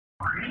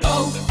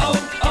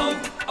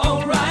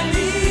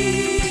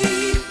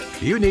O'Reilly.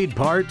 You need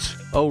parts?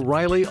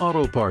 O'Reilly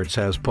Auto Parts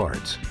has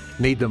parts.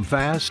 Need them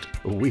fast?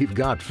 We've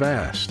got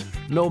fast.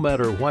 No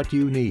matter what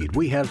you need,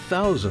 we have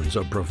thousands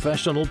of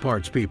professional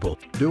parts people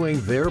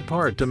doing their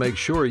part to make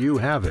sure you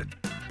have it.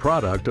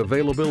 Product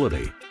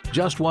availability.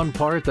 Just one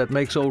part that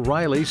makes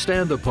O'Reilly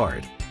stand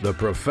apart. The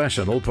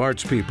professional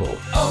parts people.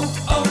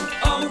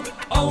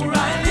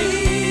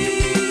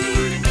 O'Reilly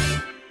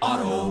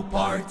Auto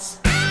Parts.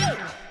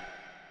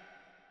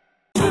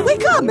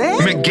 Wake up,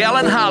 man! Miguel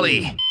and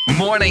Holly.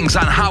 Mornings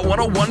on Hot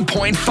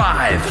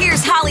 101.5.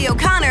 Here's Holly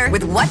O'Connor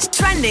with what's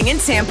trending in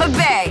Tampa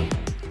Bay.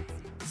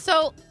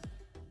 So,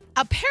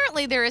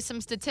 apparently there is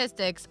some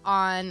statistics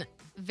on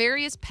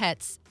various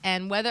pets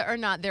and whether or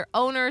not their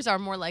owners are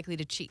more likely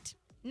to cheat.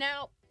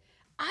 Now,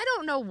 I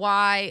don't know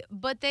why,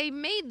 but they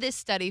made this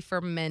study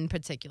for men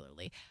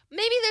particularly.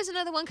 Maybe there's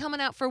another one coming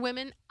out for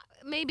women,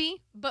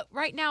 maybe. But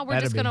right now, we're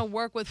just going to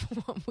work with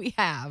what we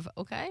have,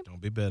 okay?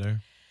 Don't be bitter.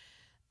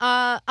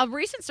 A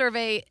recent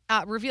survey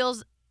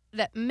reveals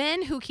that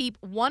men who keep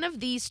one of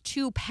these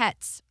two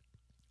pets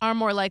are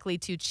more likely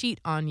to cheat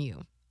on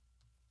you.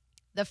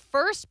 The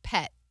first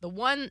pet, the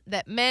one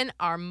that men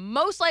are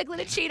most likely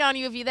to cheat on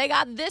you if they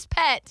got this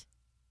pet,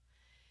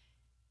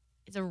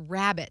 is a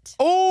rabbit.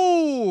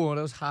 Oh,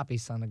 those hoppy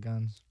son of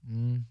guns.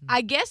 Mm-hmm.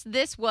 I guess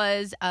this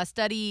was a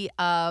study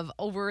of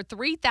over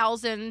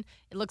 3,000,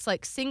 it looks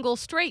like single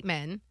straight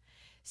men.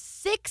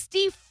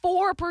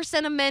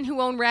 64% of men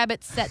who own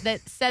rabbits said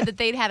that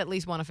they'd had at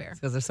least one affair.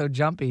 Because they're so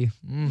jumpy.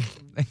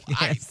 They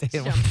can't stay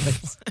in one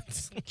place.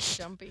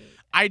 Jumpy.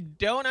 I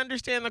don't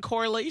understand the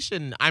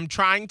correlation. I'm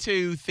trying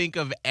to think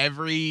of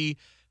every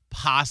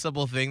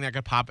possible thing that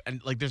could pop,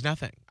 and like, there's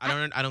nothing.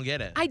 I don't get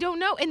it. I don't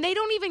know, and they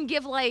don't even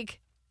give like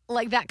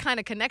that kind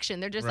of connection.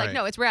 They're just like, Right.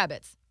 no, it's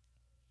rabbits.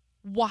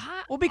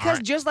 Why? Well, because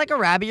just like a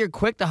rabbit, you're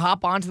quick to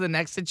hop on to the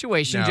next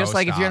situation. No, just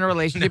like if you're in a stop.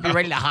 relationship, you're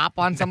ready to hop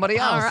on somebody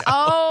All else. right.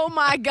 Oh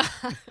my God.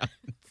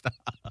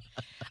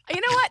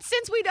 You know what?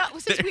 Since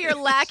we are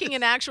lacking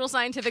an actual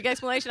scientific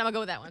explanation, I'm gonna go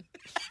with that one.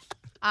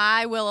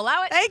 I will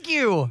allow it. Thank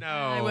you. No.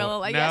 I will.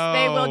 No. Yes,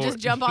 they will just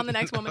jump on the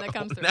next woman that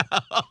comes through.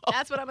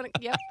 That's what I'm gonna.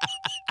 Yep.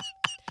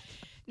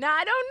 Now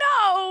I don't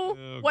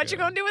know what you're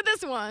gonna do with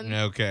this one.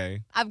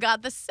 Okay. I've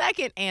got the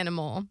second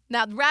animal.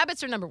 Now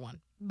rabbits are number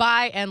one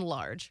by and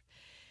large,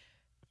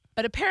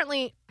 but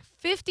apparently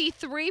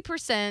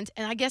 53%,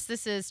 and I guess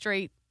this is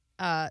straight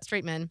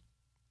men.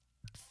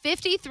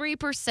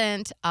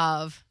 53%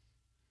 of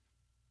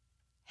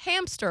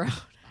hamster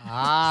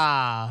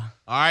Ah.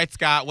 All right,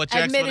 Scott, what's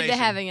your admitted to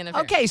explanation? having an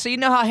affair. Okay, so you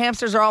know how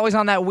hamsters are always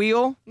on that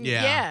wheel?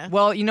 Yeah.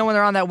 Well, you know when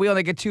they're on that wheel and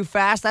they get too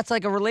fast? That's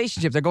like a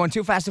relationship. They're going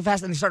too fast, and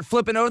they start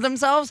flipping over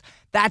themselves.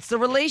 That's the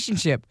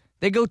relationship.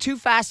 They go too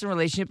fast in a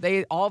relationship.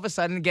 They all of a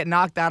sudden get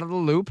knocked out of the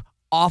loop,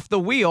 off the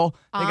wheel.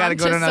 They got to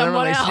go to Onto another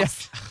someone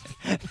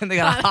relationship. And they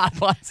got to hop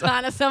on something.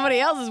 Not on somebody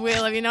else's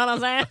wheel, if you know what I'm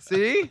saying.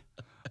 See?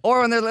 Or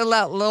when they're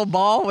little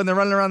ball, when they're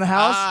running around the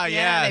house. Ah,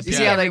 Yeah, yes. they You pee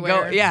see how they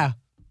everywhere. go? Yeah.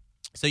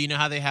 So you know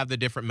how they have the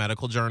different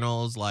medical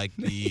journals, like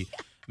the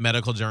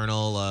Medical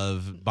Journal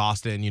of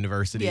Boston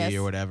University Yes.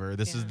 or whatever.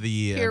 This is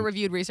the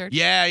Peer-reviewed research.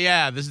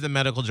 Yeah. This is the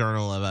Medical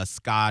Journal of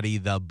Scotty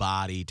the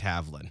Body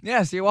Tavlin.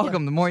 Yes, you're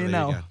welcome. The more So you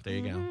there know. There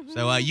you go.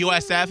 So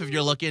USF, if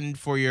you're looking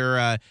for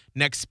your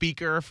next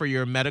speaker for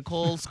your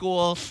medical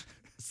school,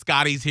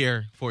 Scotty's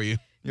here for you.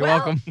 You're Well,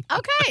 welcome.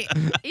 Okay.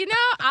 You know,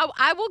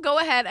 I will go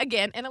ahead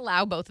again and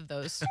allow both of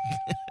those.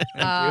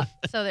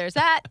 So there's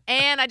that.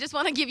 And I just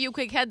want to give you a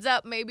quick heads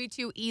up, maybe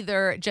to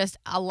either just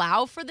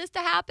allow for this to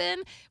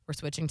happen. We're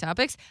switching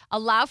topics.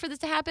 Allow for this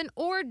to happen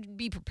or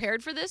be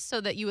prepared for this so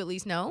that you at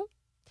least know.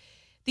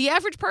 The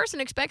average person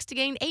expects to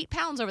gain 8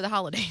 pounds over the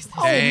holidays.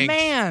 Oh, Thanks.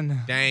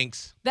 man.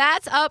 Thanks.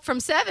 That's up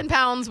from 7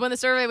 pounds when the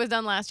survey was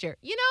done last year.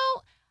 You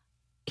know,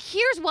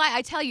 here's why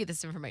I tell you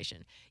this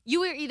information.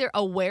 You are either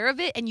aware of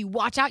it and you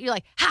watch out. You're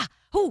like, ha,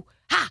 hoo,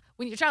 ha,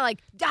 when you're trying to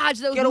like dodge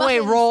those Get away,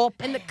 muffins roll.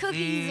 and the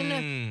cookies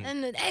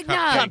and the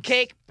eggnog.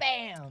 Cupcake,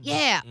 bam.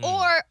 Yeah,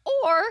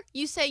 or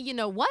you say, you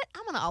know what?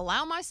 I'm going to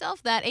allow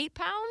myself that 8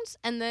 pounds,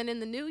 and then in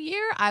the new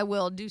year, I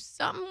will do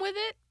something with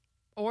it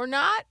or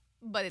not,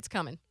 but it's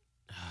coming.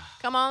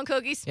 Come on,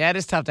 cookies. Yeah, it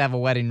is tough to have a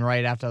wedding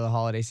right after the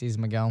holiday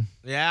season, Miguel.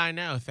 Yeah, I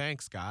know.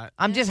 Thanks, Scott.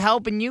 I'm just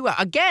helping you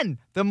out. Again,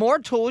 the more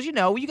tools you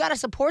know, you got a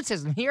support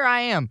system. Here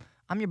I am.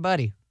 I'm your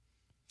buddy.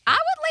 I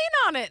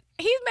would lean on it.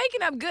 He's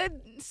making up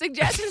good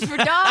suggestions for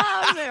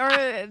dogs or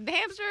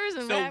hamsters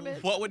and So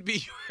rabbits. what would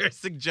be your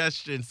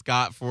suggestion,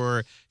 Scott,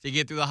 to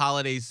get through the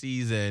holiday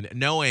season,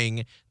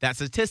 knowing that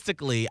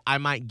statistically I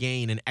might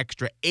gain an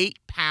extra 8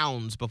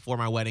 pounds before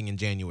my wedding in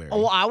January?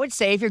 Well, I would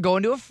say if you're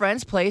going to a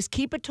friend's place,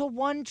 keep it to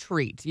one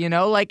treat. You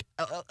know, like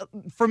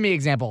for me,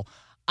 example,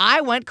 I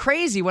went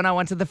crazy when I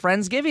went to the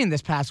Friendsgiving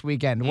this past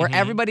weekend where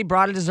everybody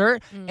brought a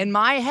dessert. In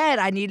my head,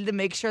 I needed to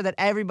make sure that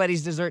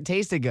everybody's dessert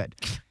tasted good.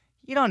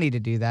 You don't need to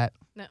do that.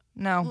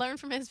 No. Learn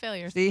from his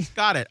failures. See?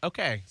 Got it.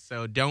 Okay.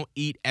 So don't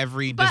eat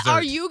every But dessert.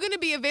 are you going to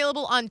be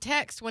available on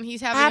text when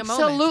he's having a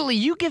moment? Absolutely.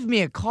 You give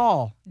me a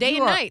call. Day You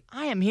and are- night.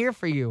 I am here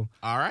for you.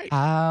 All right.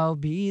 I'll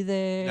be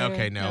there.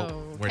 Okay,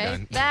 no. We're Okay,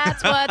 done.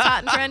 That's what's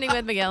hot and trending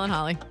with Miguel and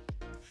Holly.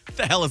 What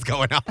the hell is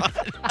going on?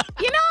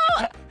 You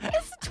know,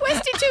 it's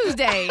Twisty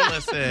Tuesday. We're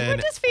Listen,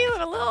 just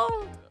feeling a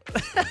little.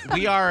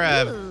 we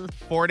are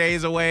 4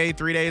 days away,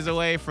 3 days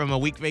away from a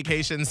week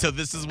vacation. So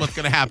this is what's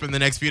going to happen the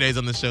next few days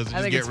on the show. So I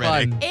just think get it's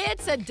ready. fun.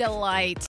 It's a delight.